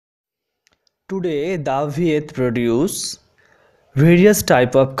Today the Viet produce various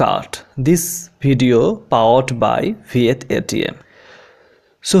type of card. This video powered by Viet ATM.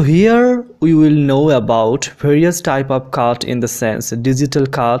 So here we will know about various type of card in the sense digital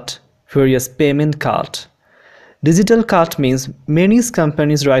card, various payment card. Digital card means many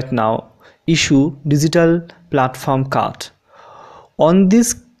companies right now issue digital platform card. On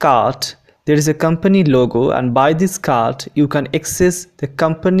this card there is a company logo, and by this card you can access the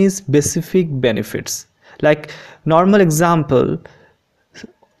company's specific benefits. Like normal example,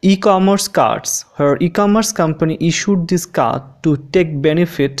 e-commerce cards, where e-commerce company issued this card to take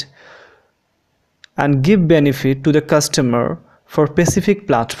benefit and give benefit to the customer for specific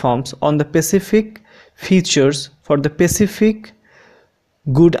platforms on the specific features for the specific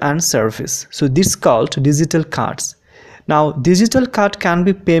good and service. So this is called digital cards. Now digital card can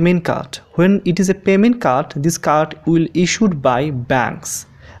be payment card. When it is a payment card, this card will issued by banks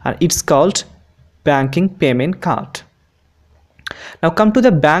and it's called banking payment card. Now come to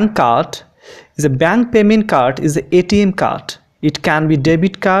the bank card. Is a bank payment card is the ATM card. It can be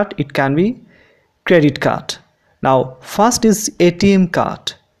debit card, it can be credit card. Now first is ATM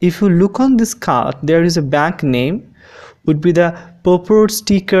card. If you look on this card, there is a bank name, would be the purple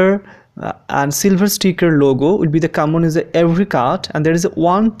sticker and silver sticker logo will be the common is every card, and there is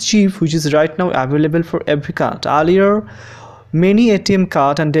one chip which is right now available for every card. Earlier many ATM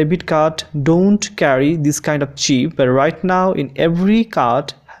card and debit card don't carry this kind of chip, but right now in every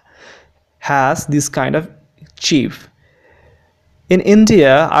card has this kind of chip. In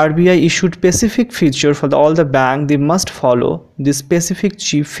India, RBI issued specific feature for all the bank. They must follow the specific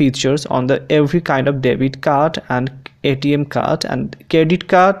chip features on the every kind of debit card and ATM card and credit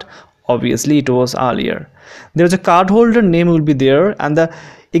card. Obviously it was earlier. There's a cardholder name will be there and the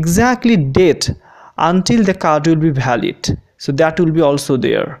exactly date until the card will be valid. So that will be also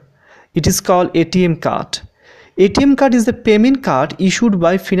there. It is called ATM card. ATM card is the payment card issued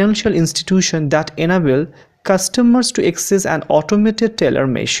by financial institution that enable customers to access an automated teller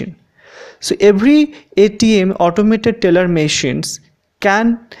machine. So every ATM automated teller machines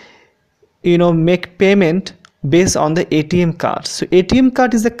can make payment based on the ATM card. So ATM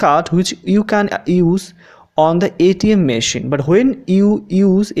card is the card which you can use on the ATM machine, but when you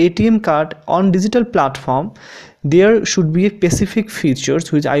use ATM card on digital platform, there should be specific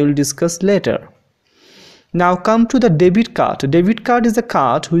features which I will discuss later. Now come to the debit card. Debit card is a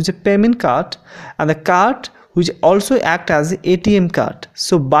card which is a payment card and the card which also act as an ATM card.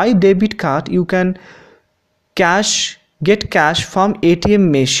 So by debit card you can get cash from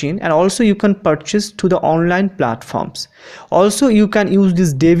ATM machine, and also you can purchase to the online platforms. Also you can use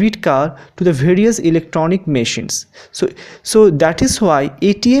this debit card to the various electronic machines. So that is why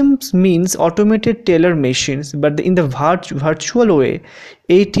ATMs means automated teller machines, but in the virtual way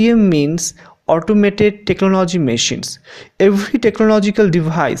ATM means automated technology machines. Every technological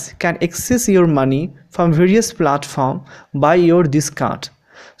device can access your money from various platforms by your this card.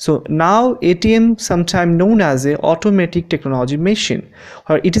 So now ATM sometimes known as a automatic technology machine,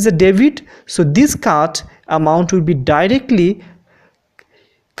 or it is a debit. So this card amount will be directly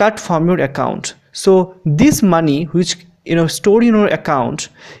cut from your account. So this money which stored in your account,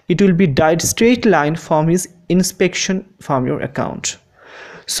 it will be straight line from his inspection from your account.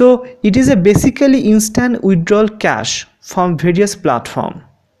 So it is a basically instant withdrawal cash from various platform.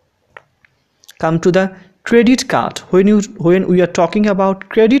 Come to the credit card. When we are talking about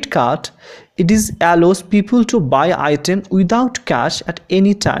credit card, it is allows people to buy item without cash at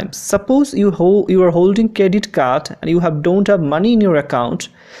any time. Suppose you are holding credit card and you don't have money in your account,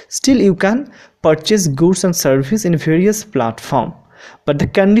 still you can purchase goods and service in various platform. But the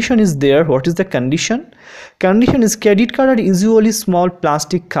condition is there. What is the condition? Condition is credit card are usually small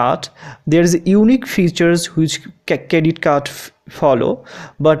plastic card. There is unique features which credit card follow.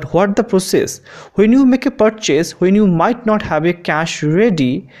 But what the process? When you make a purchase, when you might not have a cash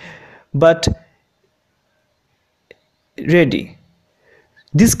ready,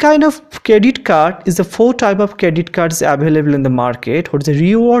 this kind of credit card is the 4 type of credit cards available in the market. What is the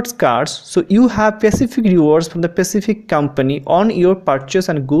rewards cards? So you have specific rewards from the specific company on your purchase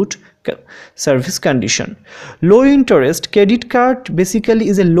and good service condition. Low interest credit card basically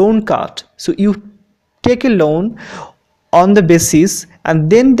is a loan card. So you take a loan on the basis and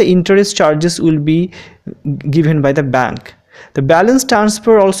then the interest charges will be given by the bank. The balance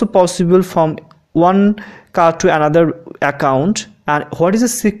transfer also possible from one card to another account. And what is a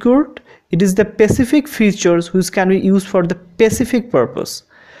secured? It is the specific features which can be used for the specific purpose.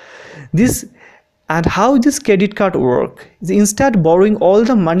 This And how this credit card work is, instead borrowing all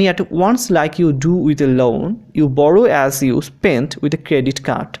the money at once like you do with a loan, you borrow as you spend with a credit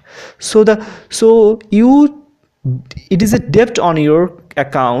card. So it is a debt on your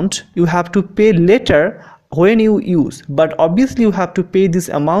account. You have to pay later when you use, but obviously you have to pay this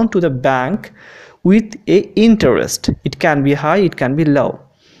amount to the bank with a interest. It can be high, it can be low.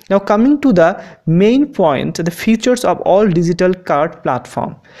 Now coming to the main point, the features of all digital card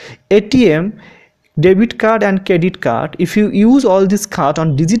platform. ATM, debit card and credit card, if you use all this card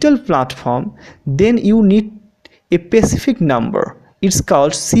on digital platform, then you need a specific number. It's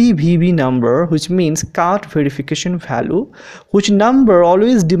called CVV number, which means card verification value, which number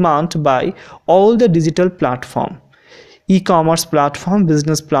always demanded by all the digital platform, e-commerce platform,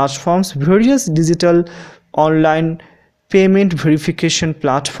 business platforms, various digital online payment verification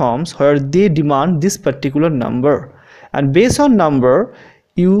platforms, where they demand this particular number. And based on number,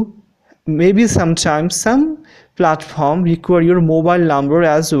 you maybe sometimes some platform require your mobile number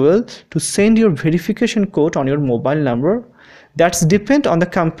as well to send your verification code on your mobile number. That's depend on the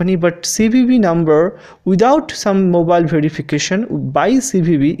company, but CVV number, without some mobile verification, by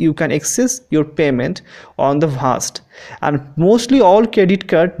CVV you can access your payment on the vast, and mostly all credit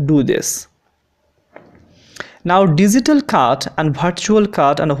card do this. Now digital card and virtual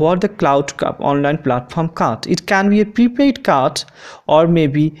card, and what the cloud card, online platform card. It can be a prepaid card or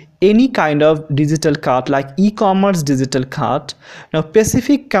maybe any kind of digital card like e-commerce digital card. Now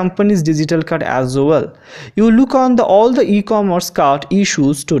specific companies digital card as well. You look on all the e-commerce card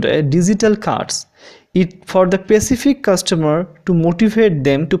issues today, digital cards. It for the specific customer to motivate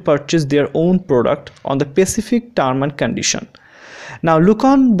them to purchase their own product on the specific term and condition. Now look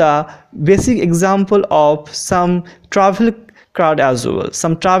on the basic example of some travel card as well.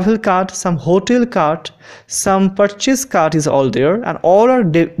 Some travel card, some hotel card, some purchase card is all there, and all are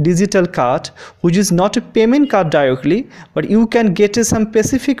digital card, which is not a payment card directly, but you can get some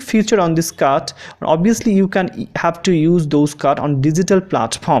specific feature on this card. Obviously you can have to use those card on digital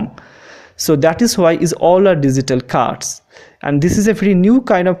platform. So that is why is all are digital cards, and this is a very new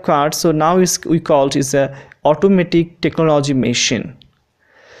kind of card. So now we call it is a automatic technology machine.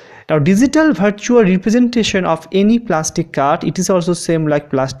 Now digital virtual representation of any plastic card, it is also same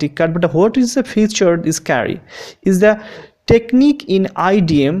like plastic card, but what is the feature this carry is the technique in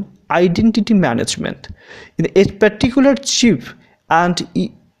IDM, identity management. In a particular chip and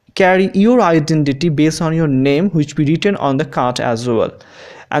carry your identity based on your name, which be written on the card as well.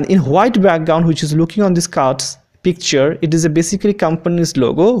 And in white background, which is looking on this card's picture, it is a basically company's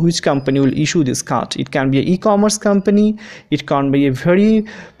logo, which company will issue this card. It can be an e-commerce company, it can be a very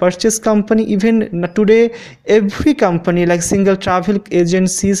purchase company. Even today every company like single travel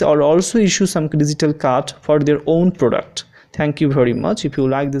agencies are also issue some digital card for their own product. Thank you very much. If you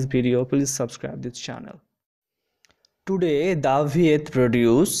like this video, please subscribe this channel. Today the Viyet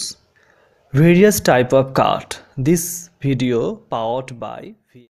produce various type of card. This video powered by